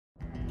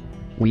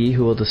We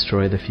who will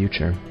destroy the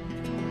future.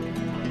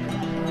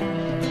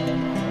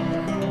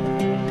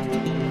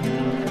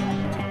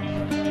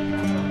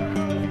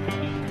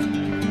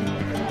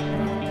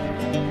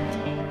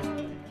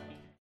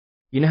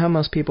 You know how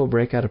most people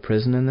break out of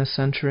prison in this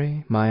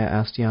century? Maya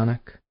asked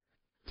Yannick.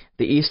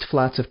 The east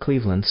flats of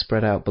Cleveland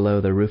spread out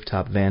below their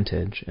rooftop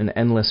vantage, an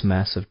endless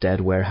mess of dead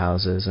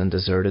warehouses and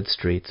deserted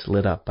streets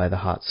lit up by the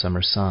hot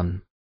summer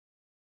sun.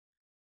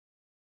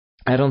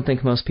 I don't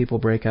think most people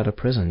break out of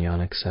prison,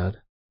 Yannick said.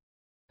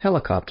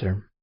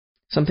 Helicopter.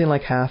 Something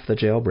like half the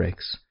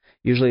jailbreaks.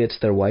 Usually it's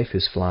their wife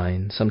who's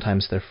flying,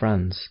 sometimes their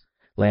friends.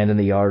 Land in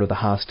the yard with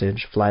a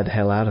hostage, fly the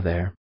hell out of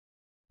there.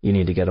 You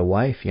need to get a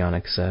wife,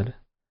 Yannick said.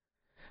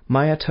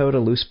 Maya towed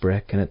a loose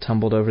brick, and it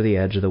tumbled over the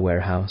edge of the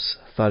warehouse,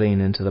 thudding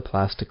into the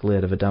plastic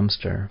lid of a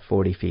dumpster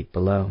 40 feet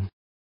below.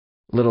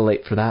 Little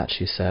late for that,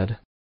 she said.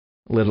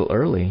 Little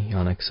early,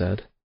 Yannick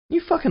said.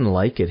 You fucking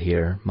like it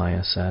here,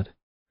 Maya said.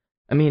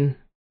 I mean,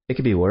 it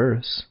could be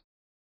worse.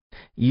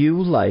 You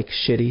like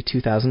shitty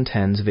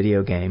 2010s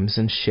video games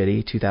and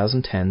shitty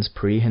 2010s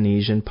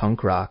pre-Hanesian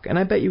punk rock, and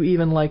I bet you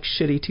even like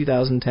shitty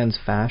 2010s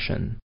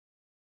fashion.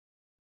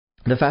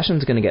 The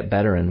fashion's gonna get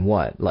better in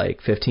what,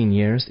 like 15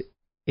 years?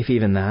 If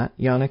even that,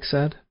 Yannick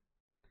said.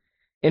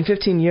 In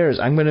 15 years,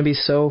 I'm going to be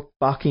so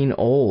fucking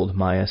old,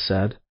 Maya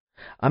said.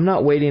 I'm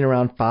not waiting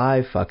around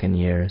 5 fucking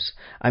years.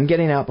 I'm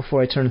getting out before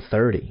I turn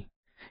 30.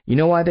 You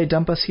know why they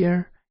dump us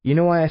here? You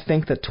know why I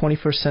think that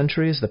 21st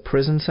century is the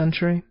prison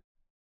century?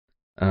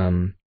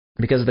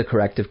 Because the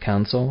Corrective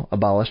Council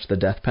abolished the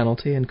death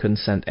penalty and couldn't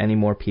send any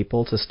more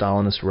people to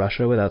Stalinist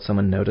Russia without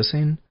someone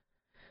noticing?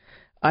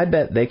 I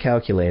bet they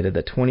calculated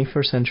that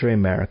 21st century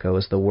America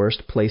was the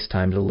worst place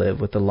time to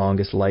live with the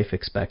longest life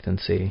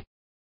expectancy.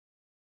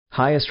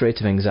 Highest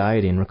rates of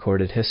anxiety in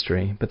recorded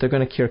history, but they're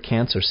going to cure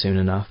cancer soon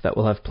enough that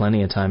we'll have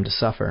plenty of time to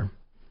suffer.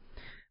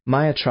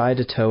 Maya tried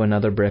to tow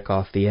another brick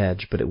off the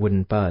edge, but it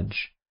wouldn't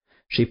budge.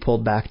 She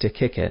pulled back to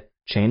kick it,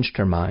 changed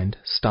her mind,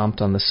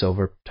 stomped on the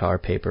silver tar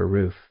paper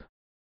roof.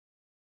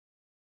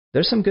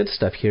 There's some good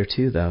stuff here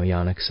too, though,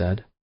 Yannick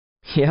said.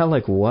 Yeah,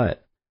 like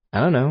what? I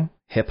don't know,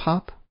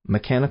 hip-hop?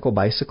 Mechanical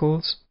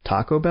bicycles?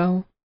 Taco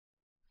Bell?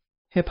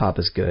 Hip-hop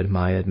is good,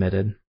 Maya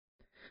admitted.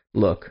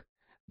 Look,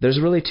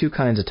 there's really 2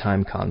 kinds of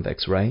time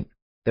convicts, right?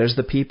 There's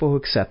the people who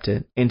accept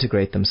it,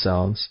 integrate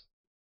themselves,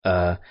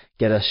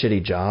 get a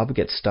shitty job,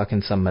 get stuck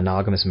in some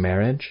monogamous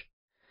marriage.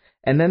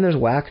 And then there's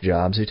whack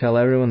jobs who tell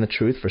everyone the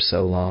truth for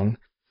so long,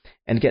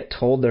 and get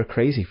told they're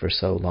crazy for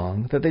so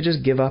long, that they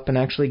just give up and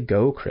actually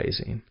go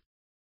crazy.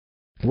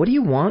 What do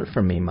you want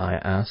from me, Maya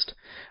asked.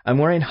 I'm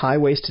wearing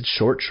high-waisted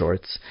short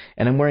shorts,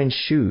 and I'm wearing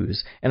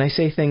shoes, and I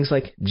say things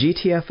like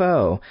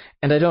GTFO,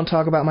 and I don't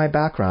talk about my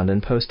background in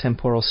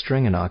post-temporal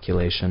string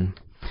inoculation.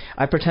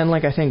 I pretend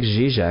like I think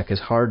Zizek is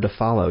hard to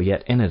follow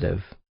yet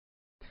innovative.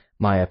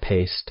 Maya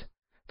paced.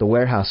 The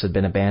warehouse had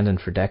been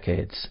abandoned for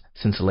decades,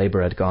 since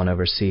labor had gone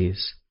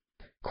overseas.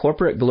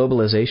 Corporate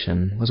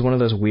globalization was one of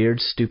those weird,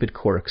 stupid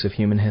quirks of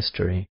human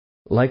history.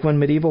 Like when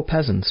medieval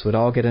peasants would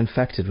all get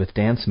infected with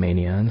dance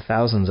mania and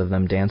thousands of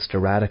them danced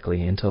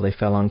erratically until they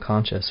fell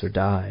unconscious or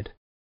died.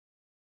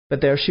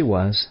 But there she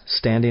was,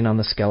 standing on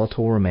the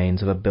skeletal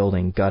remains of a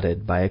building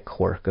gutted by a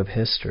quirk of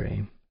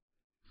history.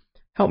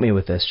 Help me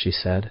with this, she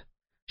said.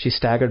 She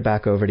staggered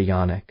back over to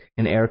Yannick,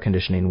 an air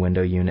conditioning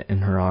window unit in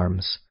her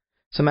arms.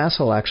 Some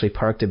asshole actually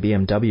parked a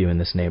BMW in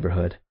this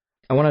neighborhood.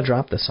 I want to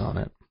drop this on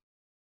it.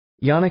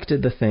 Yannick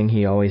did the thing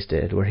he always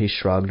did, where he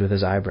shrugged with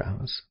his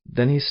eyebrows.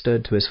 Then he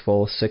stood to his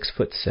full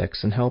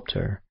 6'6" and helped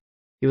her.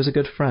 He was a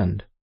good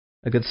friend,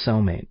 a good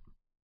cellmate.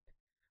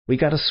 We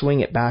gotta swing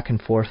it back and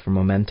forth for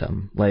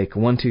momentum, like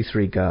 1, 2,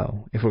 3,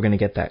 go, if we're gonna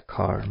get that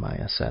car,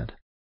 Maya said.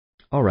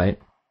 All right.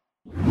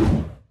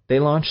 They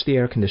launched the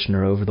air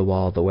conditioner over the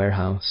wall of the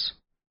warehouse.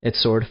 It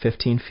soared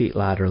 15 feet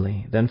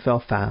laterally, then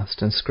fell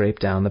fast and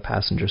scraped down the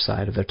passenger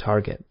side of their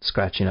target,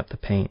 scratching up the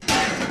paint.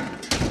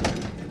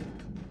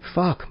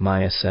 Fuck,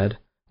 Maya said.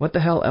 What the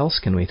hell else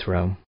can we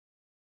throw?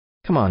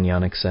 Come on,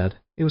 Yannick said.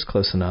 It was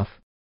close enough.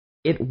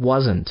 It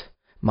wasn't.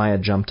 Maya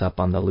jumped up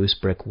on the loose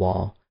brick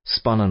wall,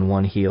 spun on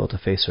one heel to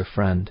face her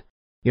friend.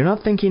 You're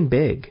not thinking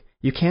big.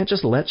 You can't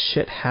just let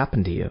shit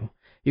happen to you.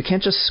 You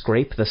can't just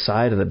scrape the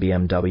side of the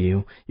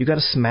BMW. You gotta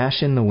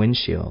smash in the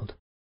windshield.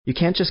 You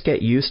can't just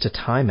get used to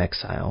time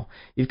exile.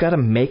 You've gotta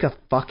make a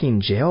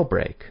fucking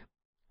jailbreak.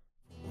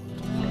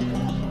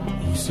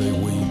 You say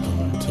weep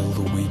until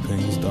the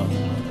weeping's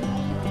done.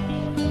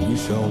 We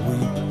shall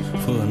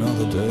weep for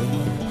another day,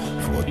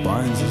 for what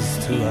binds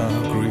us to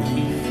our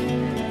grief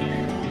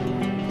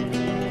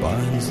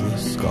binds the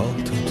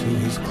sculptor to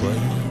his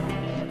clay.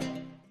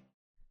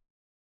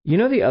 You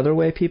know the other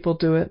way people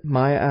do it?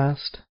 Maya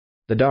asked.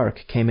 The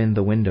dark came in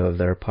the window of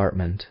their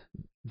apartment,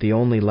 the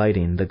only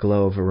lighting the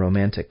glow of a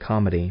romantic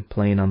comedy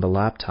playing on the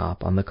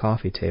laptop on the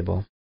coffee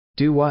table.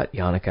 Do what?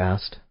 Yannick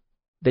asked.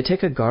 They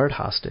take a guard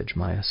hostage,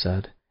 Maya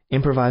said.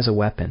 Improvise a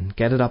weapon,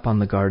 get it up on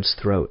the guard's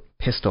throat,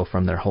 pistol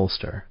from their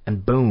holster,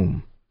 and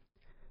boom.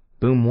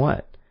 Boom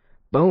what?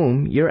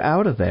 Boom, you're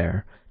out of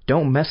there.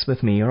 Don't mess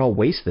with me or I'll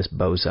waste this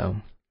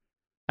bozo.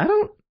 I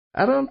don't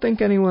I don't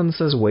think anyone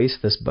says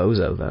waste this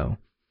bozo, though.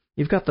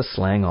 You've got the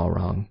slang all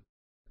wrong.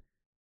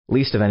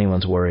 Least of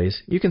anyone's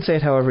worries. You can say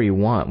it however you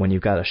want when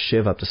you've got a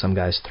shiv up to some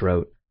guy's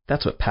throat.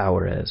 That's what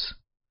power is.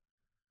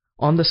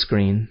 On the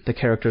screen, the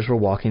characters were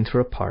walking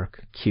through a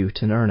park, cute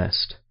and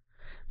earnest.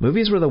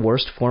 Movies were the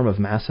worst form of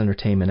mass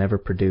entertainment ever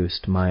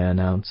produced, Maya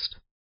announced.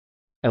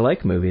 I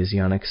like movies,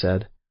 Yannick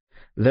said.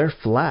 They're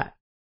flat.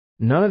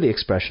 None of the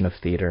expression of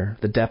theater,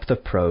 the depth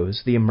of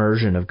prose, the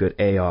immersion of good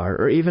AR,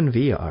 or even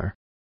VR.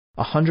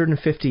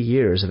 150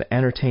 years of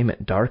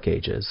entertainment dark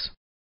ages.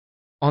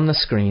 On the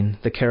screen,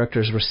 the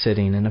characters were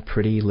sitting in a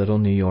pretty little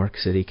New York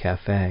City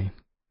cafe.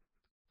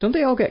 Don't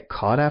they all get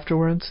caught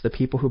afterwards, the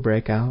people who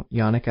break out?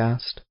 Yannick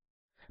asked.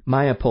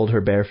 Maya pulled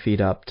her bare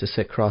feet up to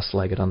sit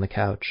cross-legged on the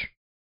couch.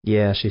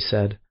 Yeah, she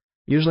said.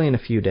 Usually in a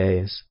few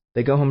days.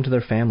 They go home to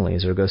their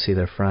families or go see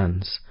their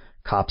friends.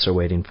 Cops are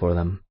waiting for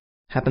them.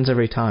 Happens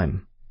every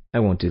time. I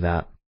won't do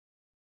that.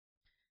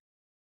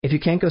 If you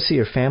can't go see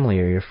your family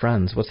or your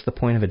friends, what's the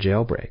point of a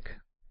jailbreak?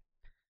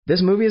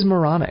 This movie is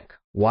moronic.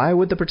 Why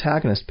would the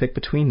protagonist pick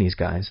between these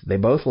guys? They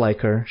both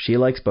like her. She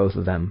likes both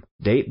of them.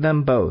 Date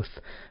them both.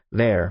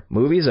 There.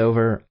 Movie's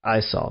over.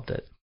 I solved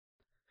it.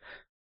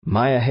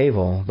 Maya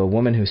Havel, the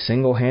woman who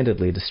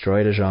single-handedly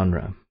destroyed a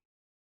genre.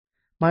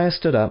 Maya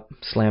stood up,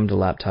 slammed the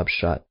laptop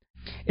shut.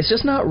 It's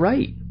just not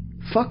right.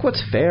 Fuck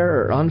what's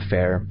fair or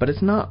unfair, but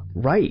it's not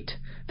right.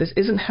 This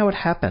isn't how it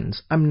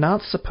happens. I'm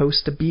not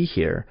supposed to be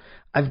here.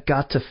 I've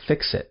got to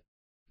fix it.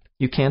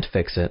 You can't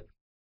fix it.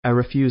 I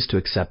refuse to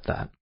accept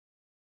that.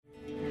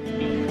 We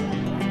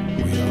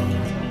are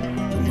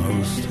the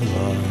most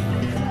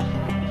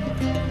alive,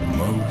 the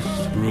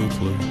most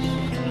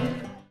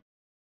ruthless.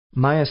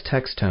 Maya's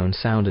text tone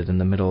sounded in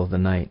the middle of the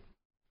night.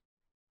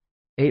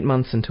 8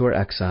 months into her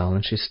exile,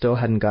 and she still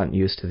hadn't gotten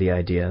used to the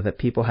idea that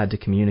people had to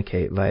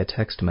communicate via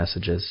text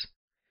messages.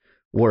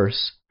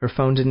 Worse, her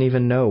phone didn't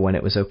even know when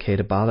it was okay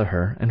to bother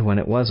her and when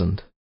it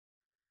wasn't.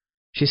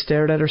 She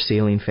stared at her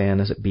ceiling fan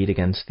as it beat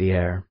against the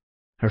air.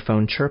 Her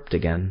phone chirped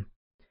again.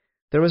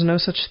 There was no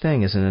such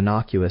thing as an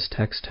innocuous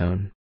text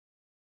tone.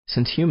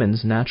 Since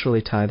humans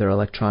naturally tie their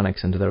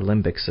electronics into their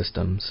limbic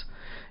systems,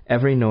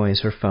 every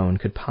noise her phone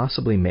could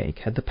possibly make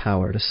had the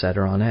power to set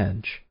her on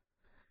edge.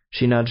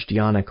 She nudged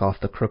Yannick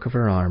off the crook of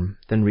her arm,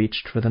 then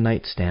reached for the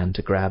nightstand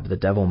to grab the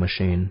devil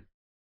machine.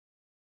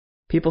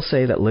 People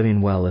say that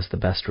living well is the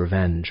best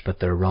revenge, but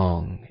they're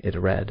wrong, it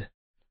read.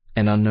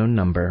 An unknown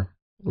number,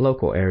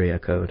 local area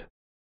code.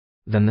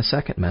 Then the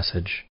second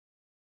message.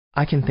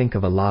 I can think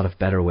of a lot of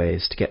better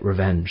ways to get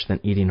revenge than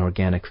eating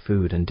organic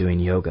food and doing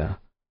yoga.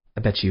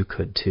 I bet you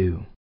could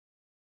too.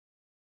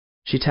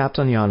 She tapped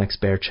on Yannick's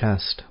bare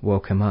chest,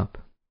 woke him up.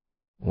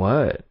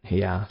 What?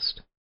 He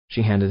asked.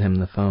 She handed him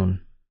the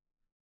phone.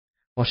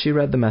 While she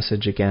read the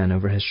message again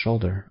over his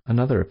shoulder,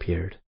 another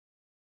appeared.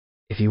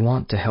 If you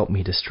want to help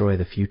me destroy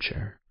the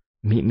future,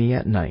 meet me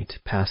at night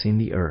passing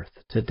the earth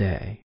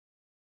today.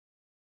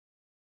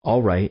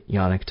 All right,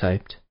 Yannick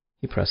typed.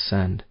 He pressed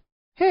send.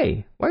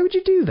 Hey, why would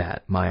you do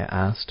that? Maya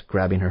asked,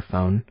 grabbing her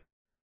phone.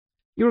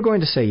 You were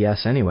going to say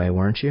yes anyway,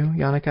 weren't you?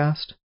 Yannick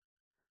asked.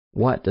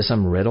 What, to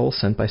some riddle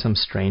sent by some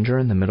stranger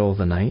in the middle of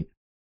the night?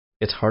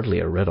 It's hardly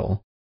a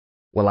riddle.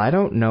 Well, I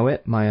don't know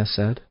it, Maya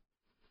said.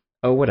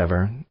 Oh,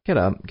 whatever. Get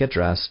up, get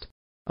dressed.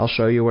 I'll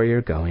show you where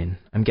you're going.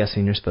 I'm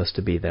guessing you're supposed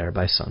to be there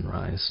by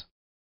sunrise.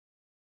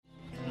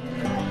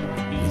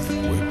 With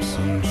whips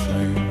and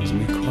chains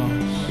we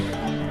cross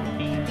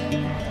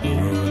the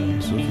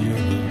ruins of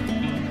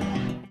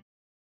Europe.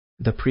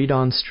 The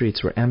pre-dawn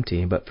streets were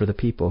empty but for the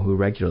people who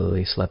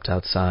regularly slept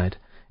outside,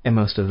 and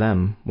most of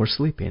them were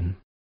sleeping.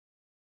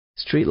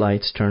 Street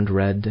lights turned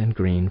red and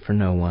green for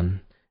no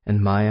one,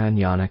 and Maya and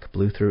Yannick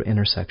blew through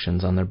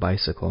intersections on their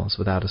bicycles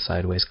without a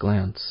sideways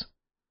glance.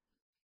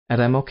 At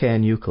MLK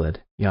and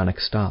Euclid, Yannick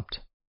stopped.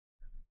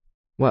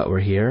 What, we're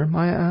here?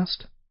 Maya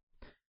asked.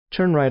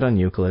 Turn right on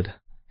Euclid.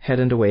 Head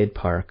into Wade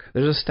Park.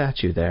 There's a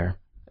statue there.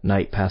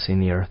 Night passing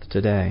the earth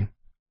today.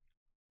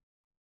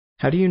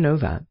 How do you know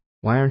that?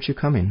 Why aren't you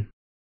coming?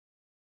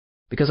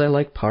 Because I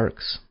like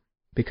parks.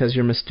 Because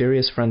your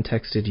mysterious friend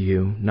texted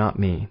you, not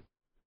me.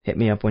 Hit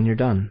me up when you're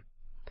done.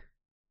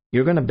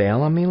 You're going to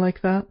bail on me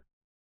like that?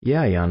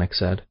 Yeah, Yannick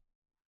said.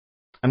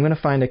 I'm going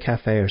to find a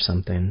cafe or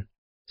something.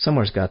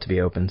 Somewhere's got to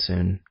be open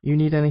soon. You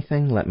need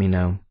anything? Let me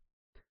know.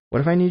 What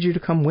if I need you to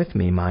come with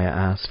me? Maya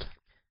asked.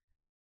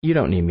 You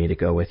don't need me to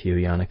go with you,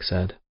 Yannick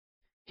said.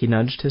 He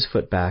nudged his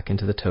foot back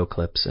into the toe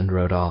clips and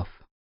rode off.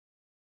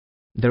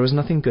 There was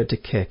nothing good to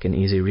kick in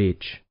easy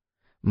reach.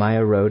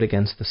 Maya rode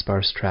against the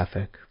sparse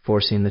traffic,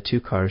 forcing the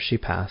 2 cars she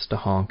passed to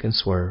honk and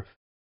swerve,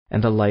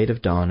 and the light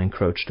of dawn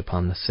encroached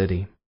upon the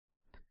city.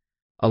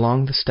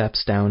 Along the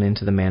steps down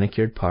into the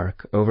manicured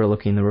park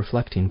overlooking the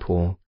reflecting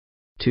pool,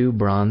 2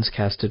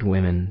 bronze-casted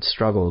women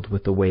struggled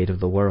with the weight of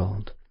the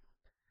world.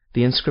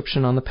 The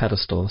inscription on the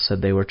pedestal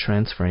said they were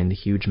transferring the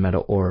huge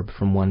metal orb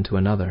from one to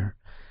another,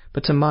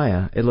 but to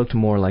Maya it looked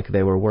more like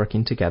they were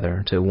working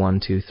together to 1,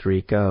 2,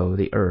 3 go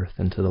the earth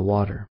into the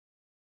water.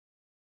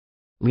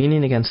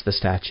 Leaning against the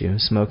statue,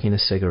 smoking a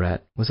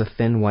cigarette, was a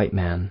thin white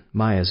man,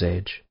 Maya's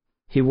age.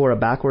 He wore a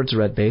backwards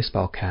red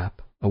baseball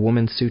cap, a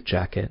woman's suit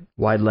jacket,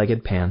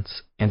 wide-legged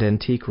pants, and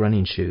antique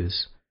running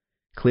shoes.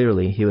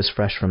 Clearly, he was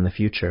fresh from the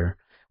future,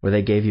 where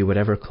they gave you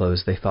whatever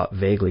clothes they thought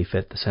vaguely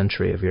fit the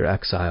century of your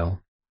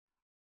exile.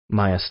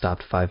 Maya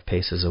stopped 5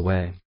 paces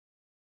away.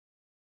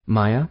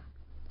 "Maya?"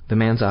 The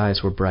man's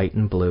eyes were bright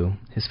and blue,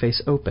 his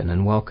face open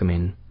and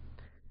welcoming.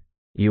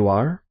 "You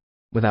are?"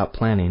 Without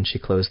planning, she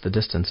closed the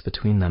distance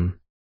between them.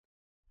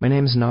 "My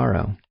name's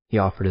Naro." He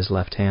offered his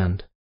left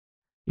hand.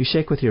 "You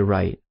shake with your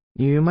right.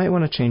 You might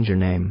want to change your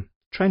name.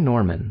 Try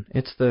Norman.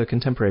 It's the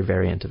contemporary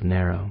variant of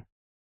Naro."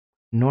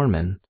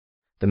 "Norman?"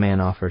 The man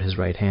offered his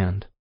right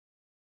hand.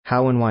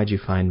 "How and why'd you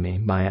find me?"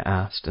 Maya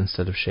asked,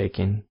 instead of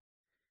shaking.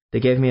 "They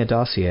gave me a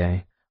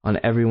dossier on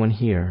everyone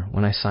here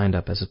when I signed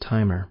up as a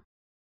timer."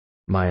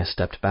 Maya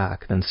stepped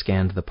back, then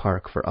scanned the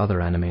park for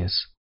other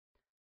enemies.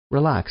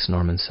 "Relax,"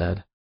 Norman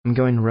said. "I'm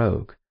going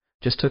rogue.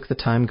 Just took the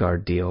time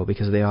guard deal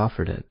because they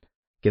offered it.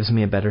 Gives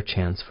me a better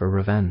chance for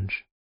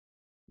revenge."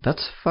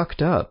 "That's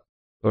fucked up.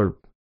 Or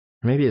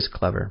maybe it's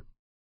clever."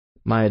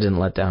 Maya didn't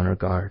let down her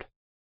guard.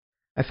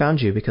 "I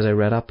found you because I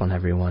read up on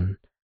everyone.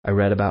 I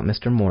read about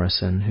Mr.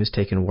 Morrison, who's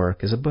taken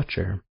work as a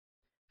butcher.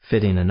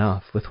 Fitting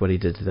enough with what he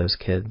did to those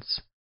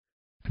kids.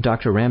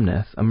 Dr.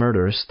 Ramnath, a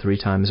murderess 3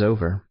 times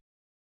over.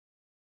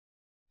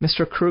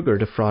 Mr. Kruger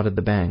defrauded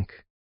the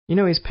bank. You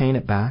know he's paying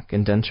it back,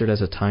 indentured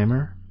as a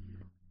timer?"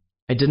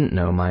 "I didn't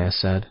know," Maya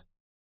said.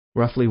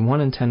 Roughly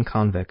 1 in 10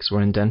 convicts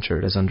were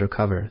indentured as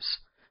undercovers,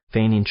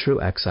 feigning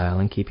true exile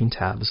and keeping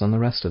tabs on the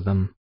rest of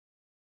them.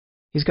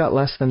 "He's got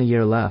less than a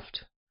year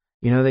left.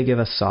 You know they give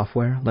us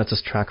software, lets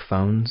us track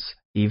phones,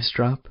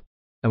 eavesdrop?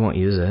 I won't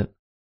use it."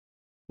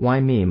 "Why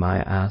me?"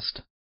 Maya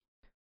asked.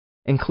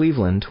 "In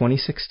Cleveland,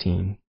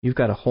 2016, you've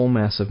got a whole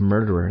mess of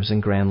murderers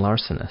and grand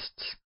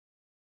larcenists.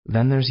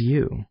 Then there's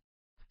you,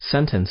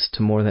 sentenced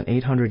to more than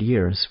 800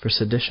 years for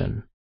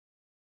sedition."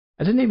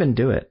 "I didn't even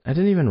do it. I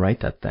didn't even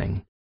write that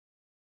thing."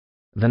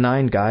 "The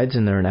 9 Guides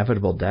in Their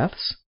Inevitable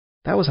Deaths?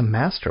 That was a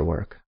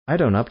masterwork.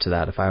 I'd own up to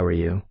that if I were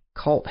you.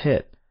 Cult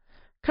hit.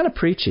 Kind of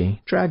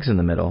preachy, drags in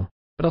the middle,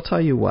 but I'll tell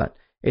you what,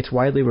 it's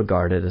widely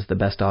regarded as the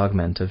best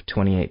augment of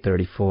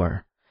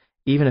 2834,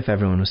 even if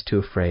everyone was too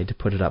afraid to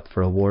put it up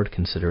for award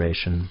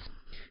consideration.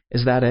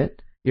 Is that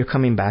it? You're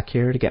coming back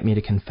here to get me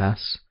to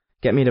confess?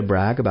 Get me to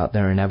brag about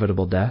their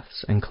inevitable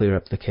deaths and clear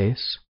up the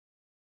case?"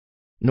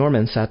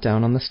 Norman sat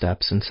down on the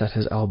steps and set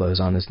his elbows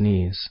on his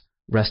knees,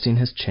 resting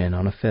his chin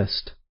on a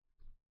fist.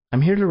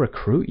 "I'm here to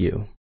recruit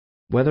you,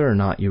 whether or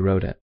not you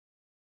wrote it."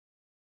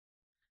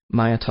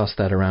 Maya tossed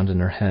that around in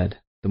her head.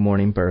 The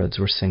morning birds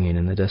were singing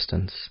in the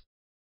distance.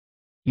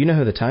 "You know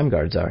who the time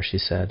guards are," she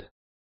said.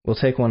 "We'll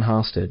take one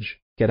hostage.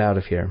 Get out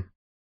of here."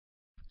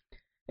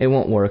 "It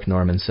won't work,"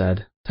 Norman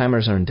said.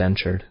 "Timers are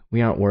indentured.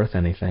 We aren't worth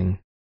anything."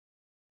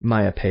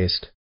 Maya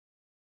paced.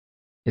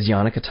 "Is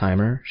Yannick a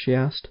timer?" she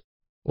asked.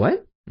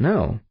 "What?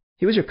 No.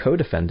 He was your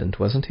co-defendant,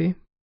 wasn't he?"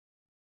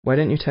 "Why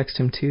didn't you text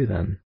him too,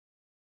 then?"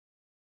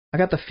 "I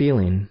got the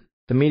feeling,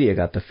 the media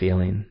got the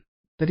feeling,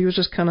 that he was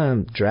just kind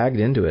of dragged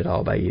into it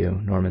all by you,"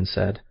 Norman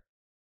said.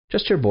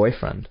 "Just your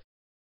boyfriend.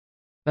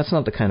 That's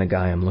not the kind of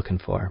guy I'm looking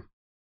for."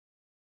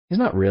 "He's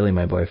not really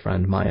my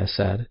boyfriend," Maya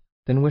said,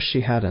 then wished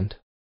she hadn't.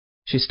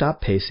 She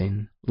stopped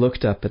pacing,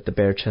 looked up at the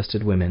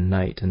bare-chested women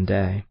night and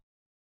day.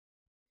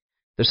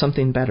 "There's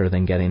something better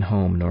than getting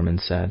home," Norman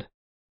said.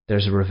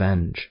 "There's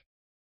revenge."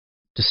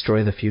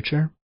 "Destroy the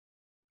future?"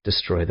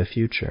 "Destroy the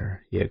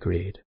future," he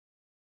agreed.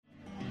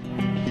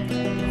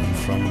 And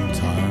from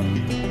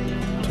time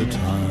to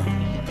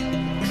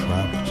time,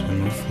 trapped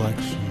in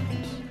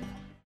reflections.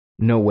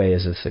 "No way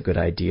is this a good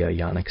idea,"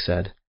 Yannick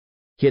said.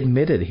 "He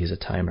admitted he's a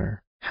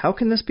timer. How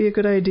can this be a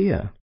good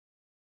idea?"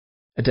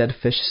 A dead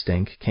fish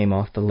stink came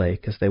off the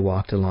lake as they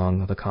walked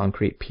along the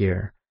concrete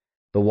pier,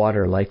 the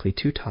water likely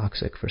too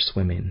toxic for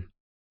swimming.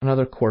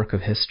 Another quirk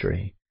of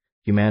history,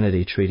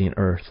 humanity treating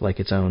Earth like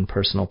its own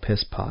personal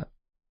piss pot.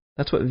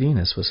 That's what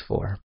Venus was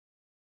for.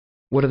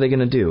 "What are they going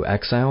to do,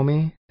 exile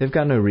me? They've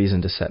got no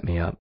reason to set me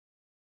up."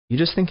 "You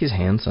just think he's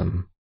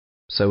handsome."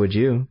 "So would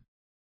you."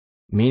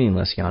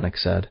 "Meaningless," Yannick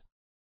said.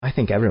 "I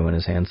think everyone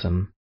is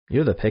handsome.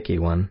 You're the picky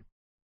one."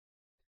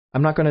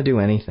 "I'm not going to do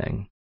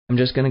anything. I'm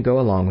just going to go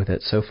along with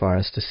it so far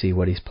as to see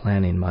what he's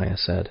planning," Maya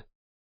said.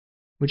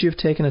 "Would you have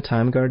taken a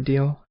time guard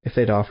deal if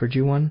they'd offered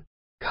you one?"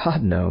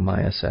 "God, no,"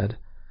 Maya said.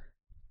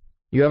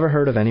 "You ever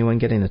heard of anyone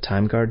getting a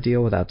time guard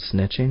deal without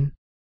snitching?"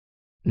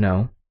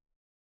 "No."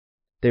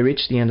 They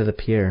reached the end of the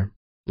pier.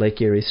 Lake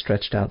Erie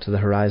stretched out to the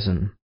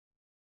horizon.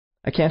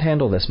 "I can't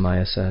handle this,"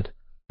 Maya said.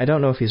 "I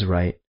don't know if he's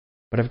right,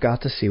 but I've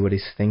got to see what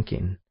he's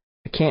thinking.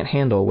 I can't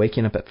handle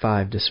waking up at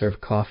 5 to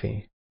serve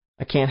coffee.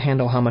 I can't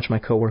handle how much my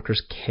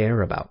coworkers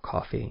care about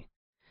coffee.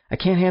 I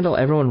can't handle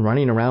everyone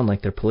running around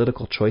like their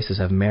political choices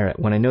have merit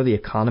when I know the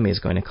economy is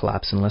going to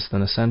collapse in less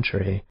than a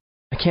century.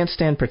 I can't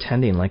stand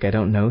pretending like I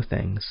don't know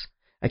things.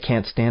 I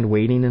can't stand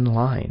waiting in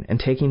line and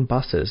taking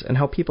buses and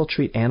how people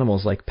treat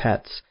animals like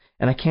pets.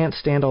 And I can't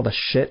stand all the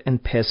shit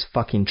and piss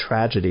fucking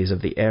tragedies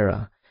of the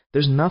era.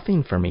 There's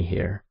nothing for me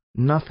here.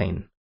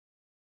 Nothing."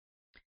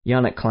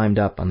 Yannick climbed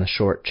up on the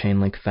short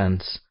chain-link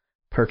fence,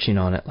 perching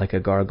on it like a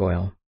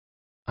gargoyle.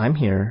 "I'm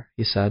here,"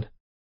 he said.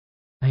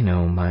 "I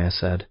know," Maya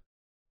said.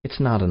 "It's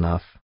not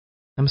enough.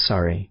 I'm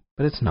sorry,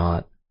 but it's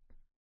not."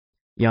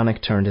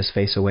 Yannick turned his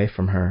face away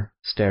from her,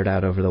 stared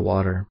out over the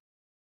water.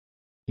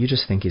 "You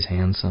just think he's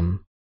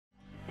handsome."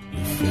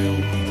 You feel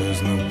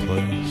there's no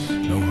place,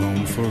 no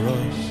home for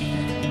us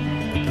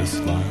but this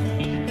land.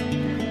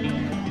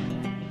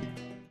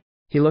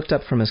 He looked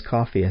up from his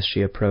coffee as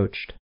she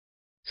approached.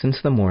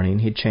 Since the morning,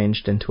 he'd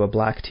changed into a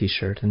black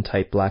t-shirt and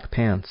tight black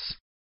pants.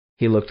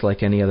 He looked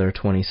like any other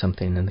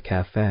 20-something in the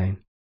cafe.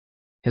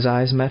 His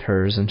eyes met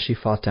hers, and she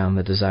fought down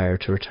the desire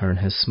to return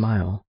his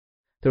smile.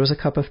 There was a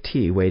cup of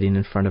tea waiting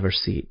in front of her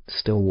seat,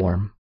 still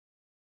warm.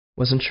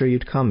 "Wasn't sure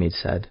you'd come," he'd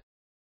said.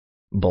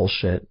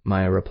 "Bullshit,"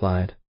 Maya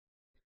replied.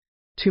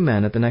 Two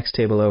men at the next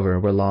table over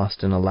were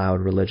lost in a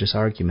loud religious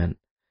argument,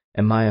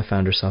 and Maya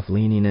found herself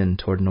leaning in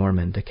toward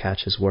Norman to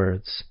catch his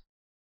words.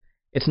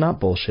 "It's not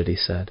bullshit," he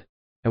said.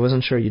 "I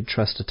wasn't sure you'd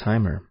trust a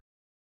timer."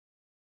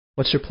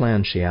 "What's your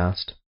plan?" she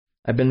asked.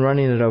 "I've been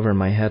running it over in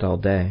my head all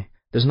day.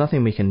 There's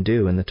nothing we can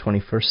do in the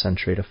 21st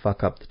century to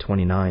fuck up the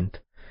 29th.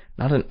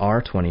 Not in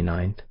our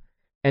 29th.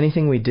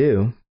 Anything we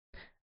do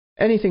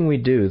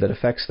that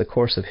affects the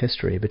course of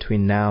history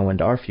between now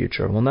and our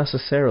future will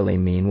necessarily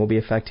mean we'll be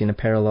affecting a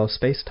parallel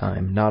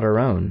space-time, not our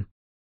own."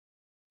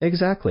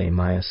 "Exactly,"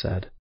 Maya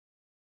said.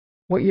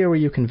 "What year were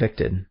you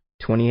convicted?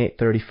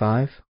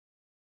 2835?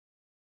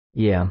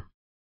 "Yeah.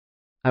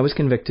 I was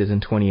convicted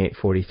in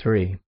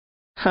 2843.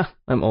 "Ha!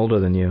 I'm older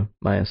than you,"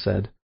 Maya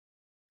said.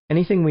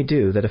 "Anything we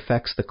do that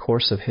affects the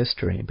course of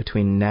history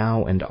between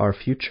now and our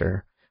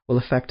future will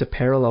affect a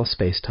parallel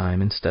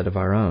space-time instead of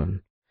our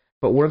own.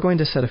 But we're going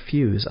to set a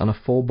fuse on a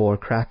full-bore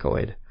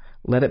crackoid,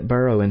 let it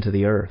burrow into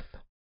the Earth.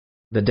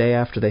 The day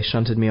after they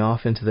shunted me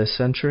off into this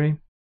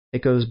century,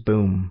 it goes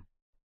boom.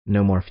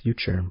 No more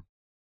future."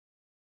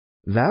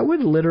 "That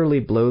would literally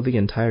blow the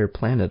entire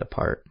planet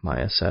apart,"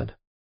 Maya said.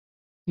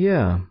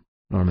 "Yeah,"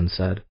 Norman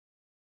said.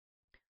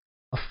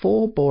 "A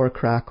full-bore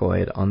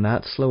crackoid on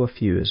that slow a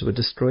fuse would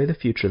destroy the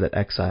future that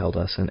exiled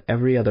us and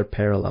every other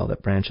parallel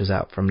that branches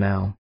out from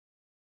now."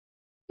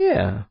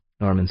 "Yeah,"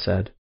 Norman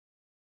said.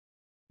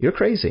 "You're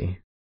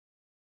crazy."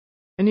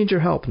 "I need your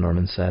help,"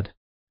 Norman said.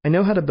 "I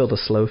know how to build a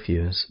slow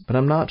fuse, but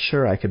I'm not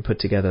sure I could put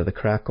together the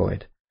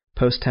crackoid.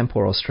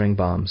 Post-temporal string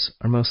bombs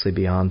are mostly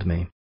beyond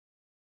me."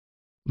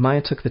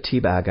 Maya took the tea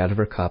bag out of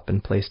her cup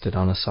and placed it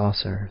on a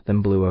saucer,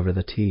 then blew over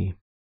the tea.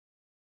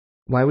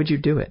 "Why would you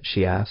do it?"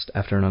 she asked,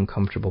 after an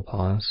uncomfortable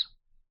pause.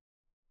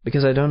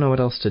 "Because I don't know what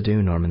else to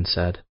do," Norman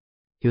said.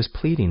 He was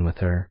pleading with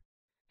her.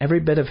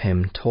 Every bit of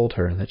him told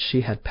her that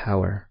she had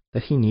power,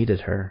 that he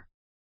needed her.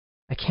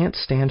 "I can't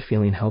stand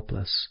feeling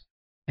helpless.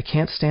 I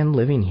can't stand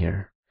living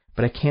here,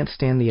 but I can't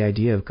stand the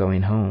idea of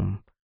going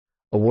home.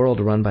 A world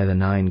run by the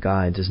 9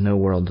 guides is no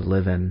world to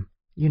live in.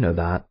 You know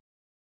that."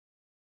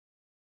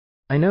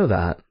 "I know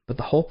that, but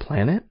the whole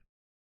planet?"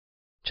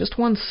 "Just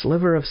one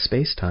sliver of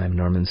space-time,"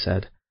 Norman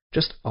said.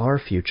 "Just our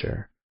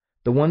future.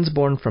 The ones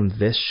born from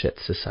this shit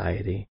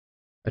society.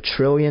 1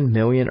 trillion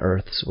million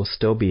Earths will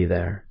still be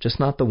there, just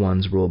not the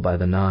ones ruled by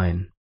the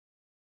 9.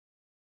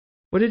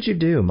 "What did you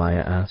do?"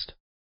 Maya asked.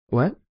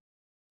 "What?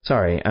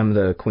 Sorry, I'm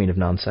the queen of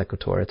non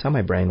sequitur. It's how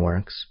my brain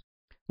works.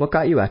 What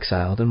got you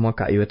exiled, and what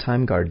got you a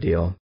time guard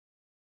deal?"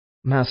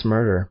 "Mass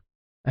murder.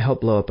 I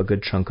helped blow up a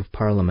good chunk of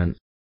Parliament."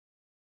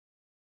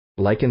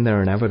 "Like in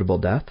their inevitable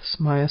deaths?"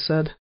 Maya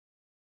said.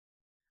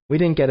 "We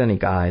didn't get any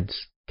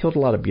guides. Killed a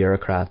lot of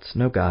bureaucrats,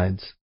 no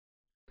guides."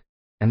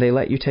 "And they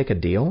let you take a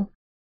deal?"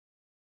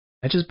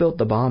 "I just built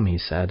the bomb," he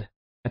said.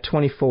 "At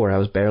 24, I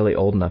was barely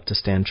old enough to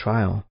stand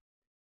trial.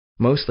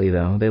 Mostly,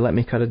 though, they let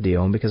me cut a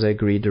deal because I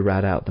agreed to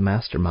rat out the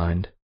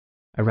mastermind.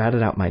 I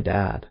ratted out my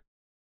dad."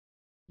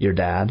 "Your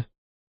dad?"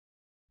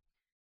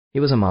 "He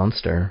was a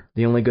monster.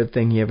 The only good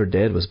thing he ever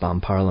did was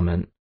bomb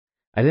Parliament.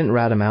 I didn't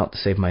rat him out to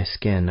save my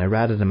skin. I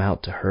ratted him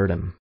out to hurt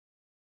him."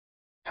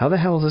 "How the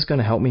hell is this going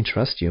to help me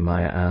trust you?"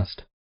 Maya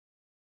asked.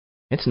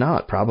 "It's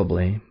not,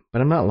 probably,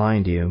 but I'm not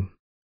lying to you.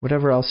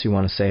 Whatever else you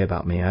want to say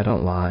about me, I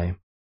don't lie."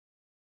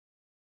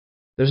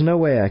 "There's no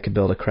way I could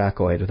build a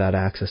crackoid without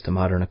access to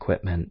modern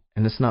equipment,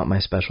 and it's not my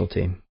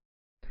specialty."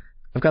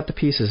 "I've got the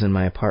pieces in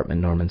my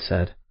apartment," Norman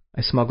said.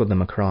 "I smuggled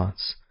them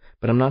across,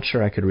 but I'm not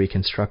sure I could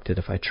reconstruct it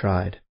if I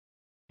tried.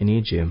 I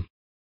need you."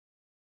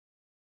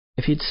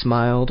 If he'd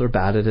smiled or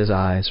batted his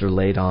eyes or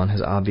laid on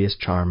his obvious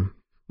charm,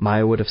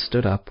 Maya would have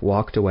stood up,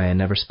 walked away, and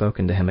never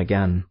spoken to him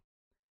again.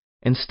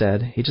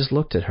 Instead, he just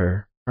looked at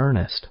her,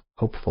 earnest,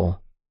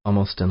 hopeful,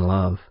 almost in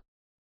love.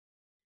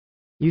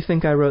 "You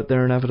think I wrote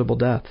their inevitable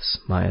deaths,"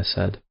 Maya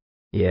said.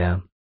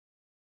 "Yeah."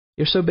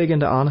 "You're so big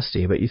into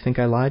honesty, but you think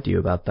I lied to you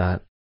about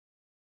that."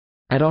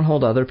 "I don't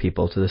hold other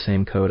people to the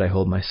same code I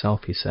hold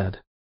myself," he said.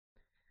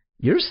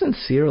 "You're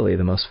sincerely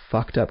the most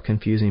fucked up,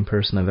 confusing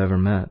person I've ever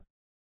met."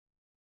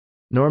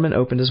 Norman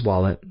opened his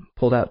wallet,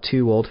 pulled out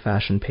 2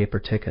 old-fashioned paper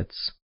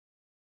tickets.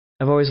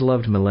 "I've always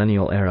loved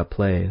millennial-era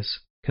plays.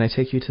 Can I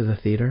take you to the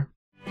theater?"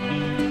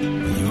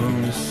 You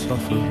only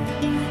suffer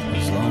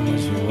as long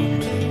as you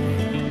want to.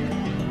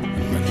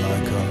 And men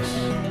like us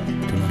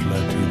do not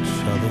let each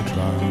other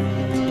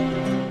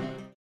drown.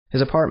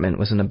 His apartment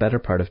was in a better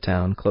part of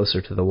town,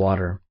 closer to the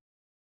water.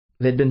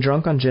 They'd been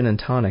drunk on gin and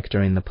tonic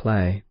during the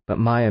play, but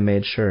Maya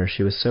made sure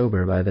she was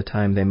sober by the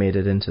time they made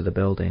it into the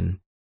building.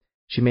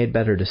 She made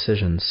better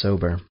decisions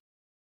sober.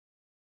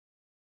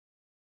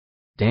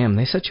 "Damn,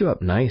 they set you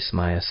up nice,"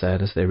 Maya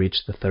said as they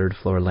reached the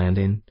third-floor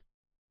landing.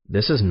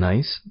 "This is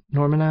nice?"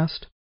 Norman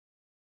asked.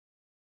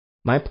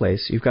 "My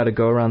place, you've got to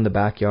go around the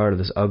backyard of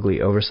this ugly,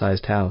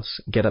 oversized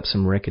house, get up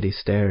some rickety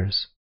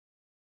stairs."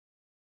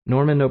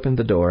 Norman opened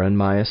the door and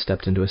Maya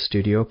stepped into a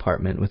studio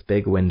apartment with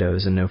big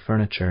windows and no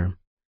furniture.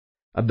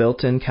 A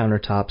built-in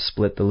countertop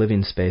split the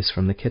living space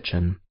from the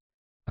kitchen.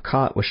 A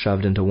cot was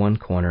shoved into one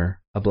corner,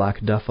 a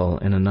black duffel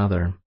in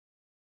another.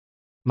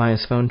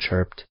 Maya's phone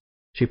chirped.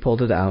 She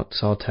pulled it out,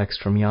 saw a text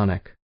from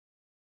Yannick.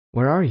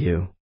 "Where are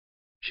you?"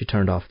 She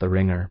turned off the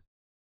ringer.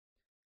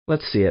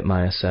 "Let's see it,"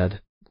 Maya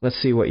said. "Let's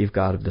see what you've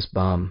got of this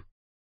bomb."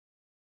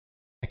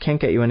 "I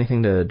can't get you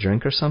anything to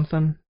drink or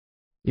something?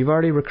 You've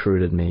already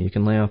recruited me. You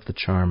can lay off the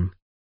charm."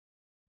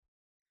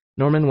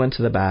 Norman went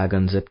to the bag,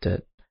 unzipped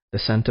it. The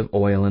scent of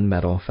oil and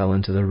metal fell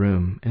into the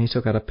room, and he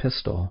took out a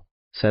pistol,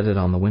 set it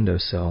on the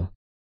windowsill.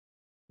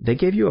 "They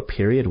gave you a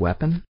period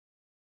weapon?"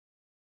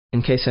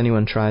 "In case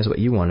anyone tries what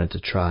you wanted to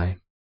try."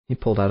 He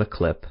pulled out a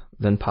clip,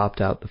 then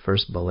popped out the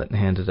first bullet and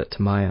handed it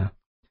to Maya.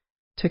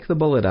 "Take the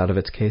bullet out of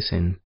its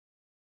casing."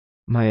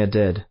 Maya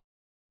did.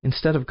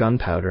 Instead of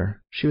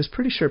gunpowder, she was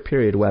pretty sure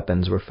period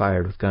weapons were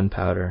fired with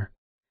gunpowder.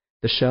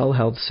 The shell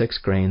held 6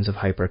 grains of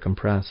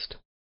hyper-compressed.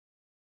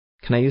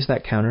 "Can I use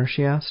that counter?"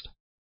 she asked.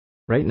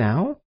 "Right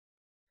now?"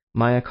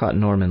 Maya caught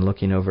Norman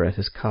looking over at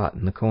his cot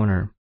in the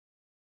corner.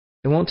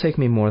 "It won't take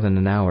me more than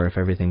an hour if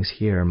everything's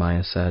here,"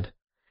 Maya said.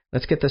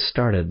 "Let's get this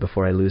started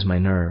before I lose my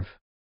nerve."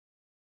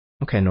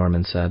 "Okay,"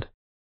 Norman said.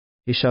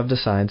 He shoved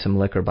aside some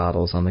liquor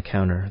bottles on the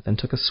counter, then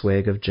took a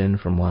swig of gin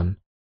from one.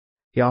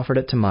 He offered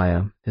it to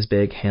Maya, his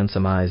big,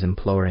 handsome eyes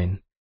imploring.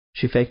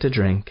 She faked a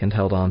drink and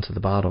held on to the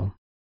bottle.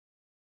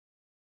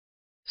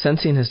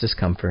 Sensing his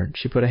discomfort,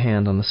 she put a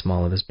hand on the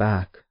small of his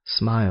back,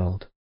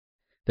 smiled.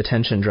 The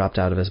tension dropped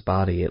out of his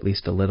body at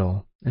least a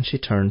little, and she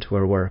turned to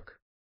her work.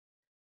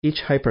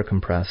 Each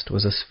hypercompressed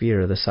was a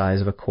sphere the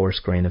size of a coarse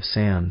grain of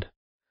sand.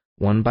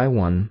 One by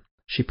one,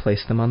 she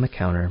placed them on the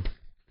counter,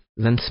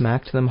 then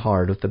smacked them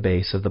hard with the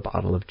base of the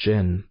bottle of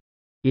gin.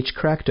 Each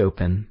cracked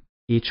open,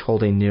 each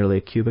holding nearly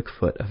a cubic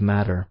foot of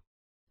matter.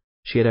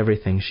 She had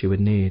everything she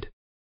would need.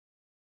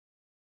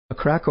 A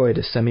crackoid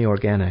is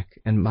semi-organic,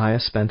 and Maya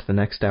spent the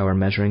next hour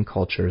measuring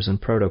cultures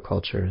and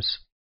protocultures.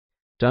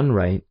 Done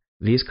right,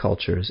 these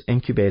cultures,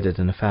 incubated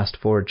in a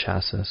fast-forward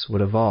chassis,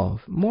 would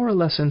evolve, more or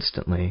less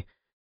instantly,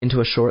 into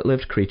a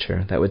short-lived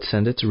creature that would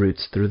send its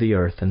roots through the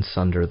earth and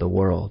sunder the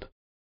world.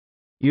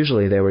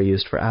 Usually they were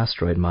used for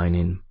asteroid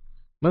mining.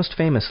 Most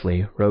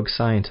famously, rogue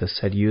scientists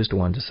had used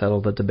one to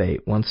settle the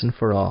debate once and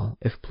for all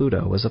if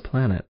Pluto was a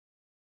planet.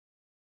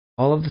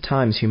 All of the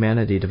times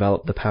humanity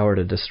developed the power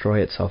to destroy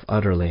itself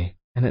utterly,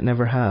 and it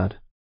never had.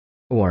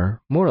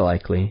 Or, more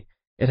likely,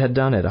 it had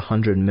done it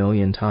 100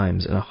 million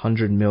times in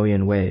 100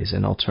 million ways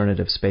in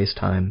alternative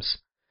spacetimes.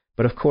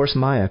 But of course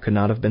Maya could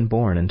not have been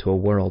born into a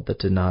world that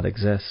did not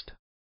exist.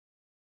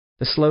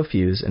 The slow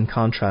fuse, in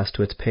contrast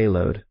to its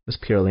payload, was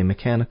purely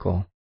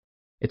mechanical.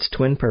 Its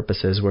twin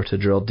purposes were to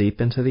drill deep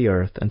into the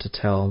earth and to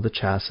tell the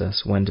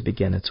chassis when to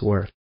begin its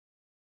work.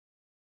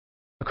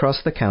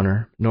 Across the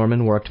counter,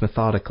 Norman worked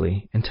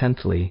methodically,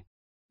 intently,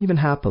 even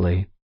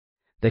happily.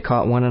 They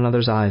caught one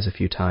another's eyes a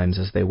few times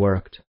as they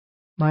worked.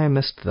 Maya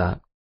missed that.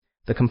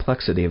 The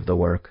complexity of the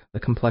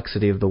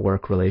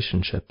work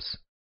relationships.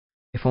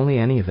 If only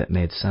any of it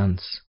made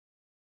sense.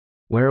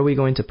 "Where are we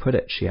going to put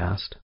it?" she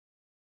asked.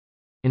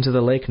 "Into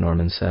the lake,"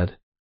 Norman said.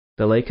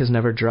 "The lake has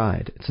never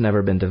dried. It's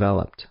never been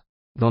developed.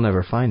 They'll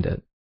never find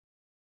it."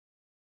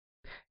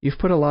 "You've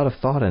put a lot of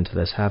thought into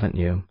this, haven't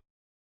you?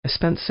 I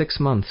spent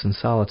 6 months in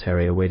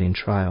solitary awaiting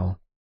trial."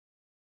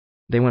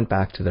 They went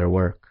back to their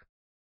work.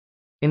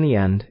 In the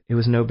end, it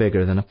was no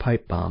bigger than a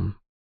pipe bomb.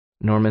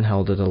 Norman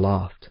held it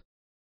aloft.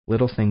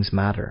 "Little things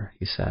matter,"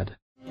 he said.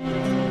 You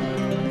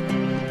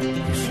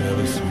share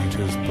the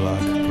sweetest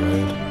black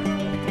bread,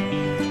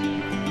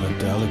 a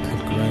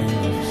delicate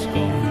grain of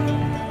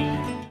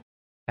scone.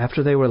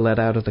 After they were let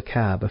out of the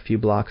cab a few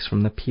blocks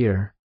from the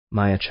pier,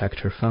 Maya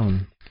checked her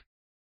phone.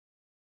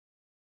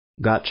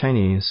 "Got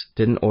Chinese.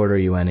 Didn't order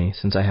you any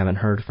since I haven't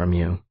heard from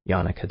you,"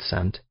 Yannick had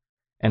sent.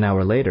 An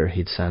hour later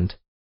he'd sent,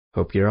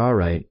 "Hope you're all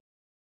right."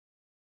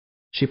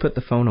 She put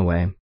the phone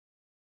away.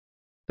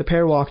 The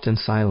pair walked in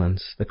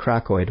silence. The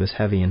crackoid was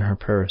heavy in her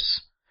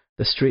purse.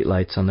 The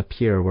streetlights on the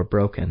pier were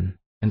broken,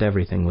 and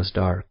everything was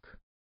dark.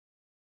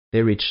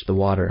 They reached the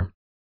water.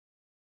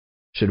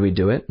 "Should we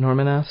do it?"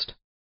 Norman asked.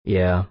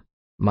 "Yeah."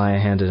 Maya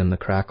handed him the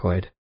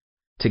crackoid.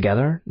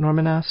 "Together?"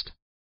 Norman asked.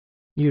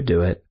 "You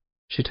do it."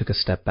 She took a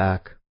step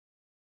back.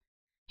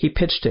 He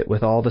pitched it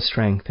with all the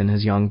strength in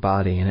his young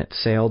body, and it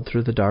sailed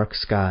through the dark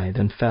sky,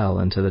 then fell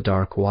into the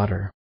dark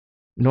water.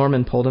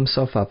 Norman pulled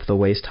himself up the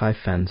waist-high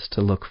fence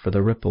to look for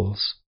the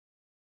ripples.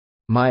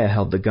 Maya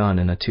held the gun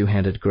in a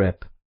 2-handed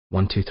grip.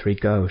 1, 2, 3,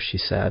 go, she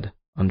said,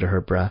 under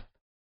her breath.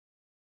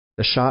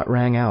 The shot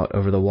rang out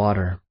over the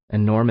water,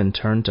 and Norman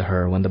turned to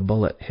her when the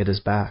bullet hit his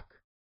back.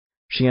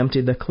 She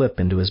emptied the clip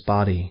into his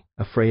body,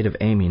 afraid of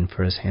aiming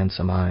for his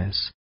handsome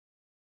eyes.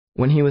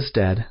 When he was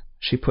dead,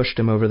 she pushed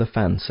him over the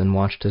fence and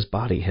watched his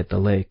body hit the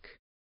lake.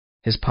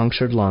 His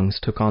punctured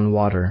lungs took on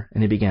water,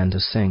 and he began to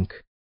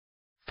sink.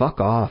 "Fuck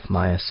off,"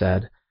 Maya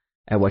said,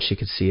 at what she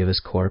could see of his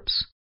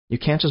corpse. "You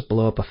can't just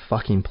blow up a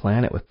fucking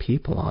planet with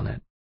people on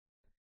it."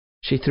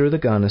 She threw the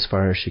gun as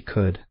far as she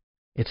could.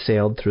 It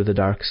sailed through the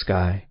dark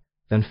sky,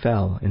 then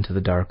fell into the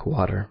dark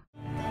water.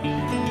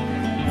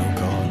 No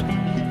God,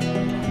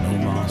 no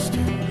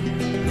master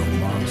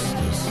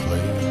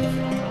slave.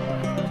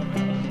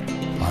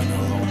 I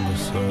no longer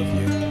serve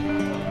you,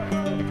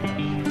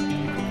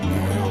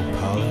 nor your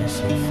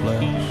palace of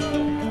flesh.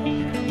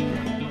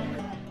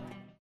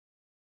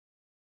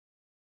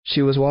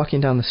 She was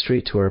walking down the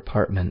street to her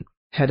apartment,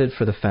 headed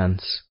for the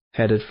fence,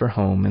 headed for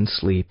home and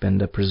sleep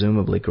and a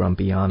presumably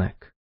grumpy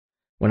Yannick,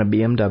 when a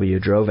BMW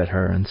drove at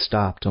her and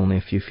stopped only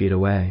a few feet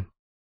away.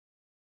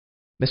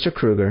 Mr.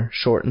 Kruger,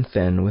 short and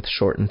thin with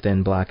short and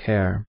thin black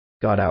hair,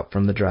 got out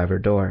from the driver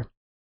door.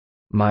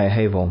 Maya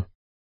Havel.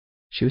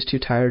 She was too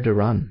tired to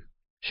run.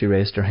 She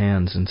raised her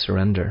hands in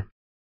surrender.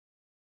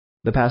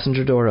 The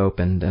passenger door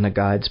opened and a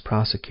guide's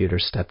prosecutor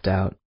stepped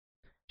out.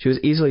 She was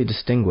easily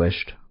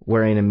distinguished,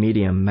 wearing a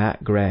medium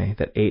matte gray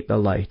that ate the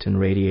light and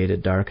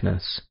radiated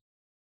darkness.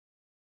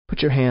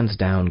 "Put your hands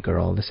down,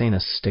 girl. This ain't a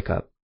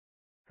stick-up."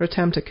 Her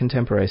attempt at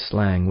contemporary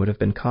slang would have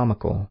been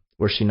comical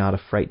were she not a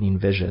frightening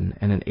vision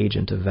and an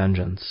agent of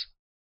vengeance.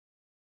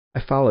 "I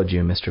followed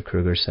you," Mr.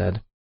 Kruger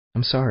said.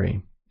 "I'm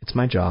sorry. It's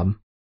my job."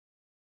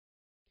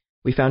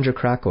 "We found your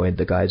crackoid,"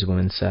 the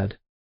guideswoman said.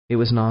 "It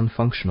was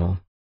non-functional.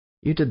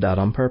 You did that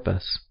on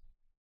purpose."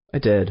 "I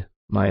did,"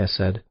 Maya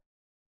said.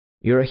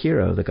 "You're a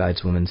hero," the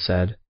guideswoman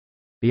said,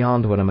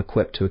 "beyond what I'm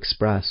equipped to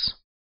express."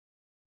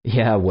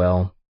 "Yeah,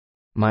 well."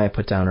 Maya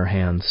put down her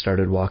hands,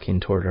 started walking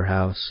toward her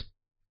house.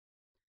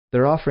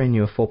 "They're offering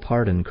you a full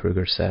pardon,"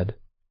 Kruger said.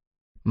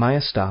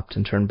 Maya stopped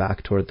and turned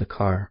back toward the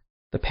car.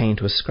 The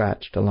paint was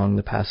scratched along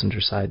the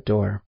passenger side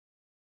door.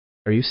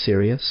 "Are you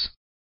serious?"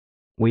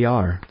 "We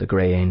are," the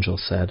gray angel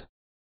said.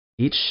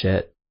 "Eat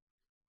shit."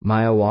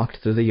 Maya walked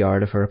through the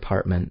yard of her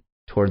apartment,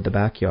 toward the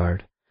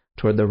backyard,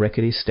 toward the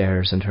rickety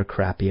stairs and her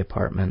crappy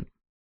apartment.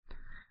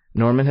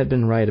 Norman had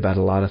been right about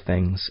a lot of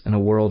things, and a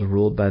world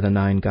ruled by the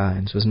 9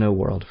 guides was no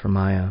world for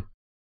Maya.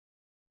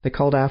 They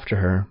called after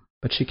her,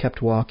 but she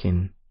kept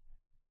walking.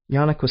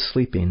 Yannick was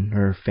sleeping,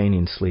 or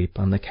feigning sleep,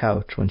 on the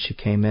couch when she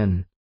came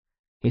in.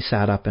 He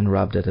sat up and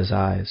rubbed at his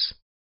eyes.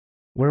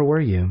 "Where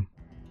were you?"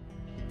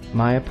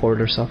 Maya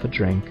poured herself a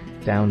drink,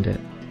 downed it,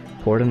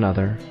 poured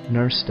another,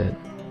 nursed it.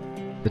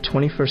 The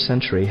 21st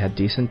century had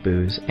decent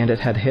booze, and it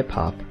had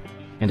hip-hop,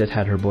 and it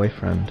had her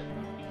boyfriend.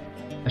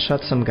 "I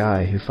shot some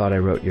guy who thought I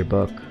wrote your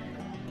book."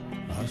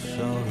 I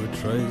shall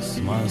retrace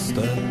my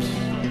steps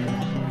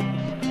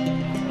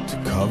to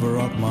cover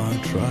up my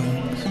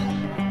tracks,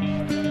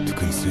 to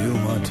conceal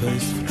my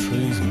taste for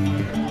treason,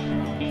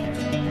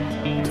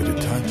 to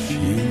detach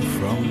you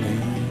from me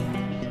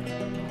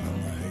and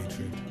the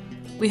hatred.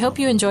 We hope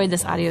you enjoyed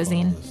this audio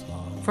zine.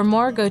 For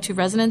more, go to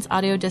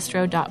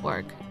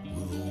resonanceaudiodistro.org.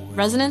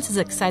 Resonance is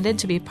excited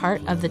to be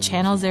part of the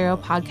Channel Zero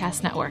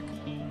podcast network,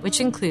 which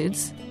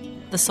includes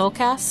the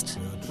Soulcast,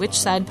 Which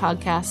Side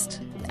Podcast,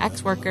 The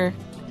Ex-Worker,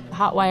 The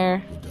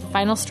Hotwire,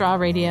 Final Straw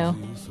Radio,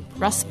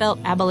 Rust Belt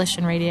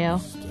Abolition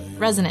Radio,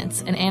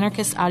 Resonance, an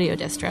anarchist audio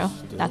distro,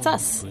 that's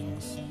us,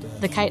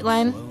 The Kite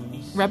Line,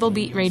 Rebel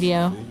Beat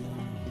Radio,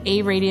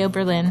 A Radio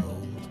Berlin,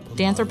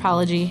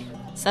 Danthropology,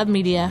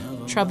 Submedia,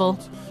 Trouble,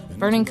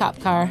 Burning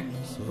Cop Car,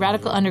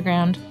 Radical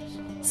Underground,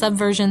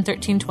 Subversion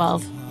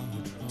 1312,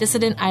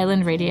 Dissident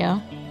Island Radio,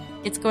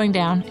 It's Going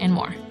Down, and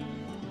more.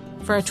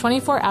 For a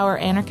 24-hour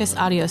anarchist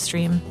audio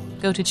stream,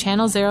 go to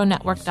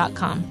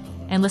channelzeronetwork.com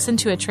and listen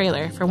to a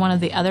trailer for one of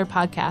the other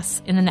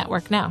podcasts in the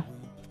network now.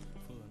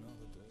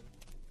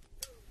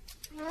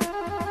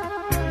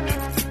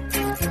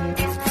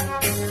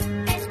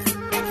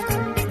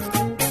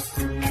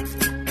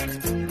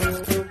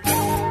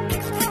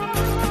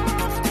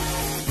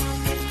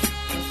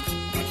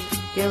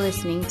 You're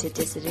listening to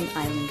Dissident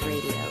Island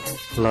Radio.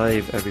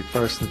 Live every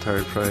first and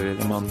third Friday of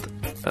the month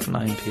at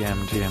 9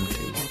 p.m.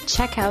 GMT.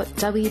 Check out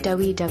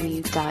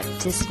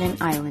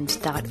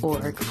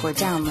www.dissidentisland.org for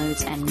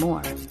downloads and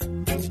more.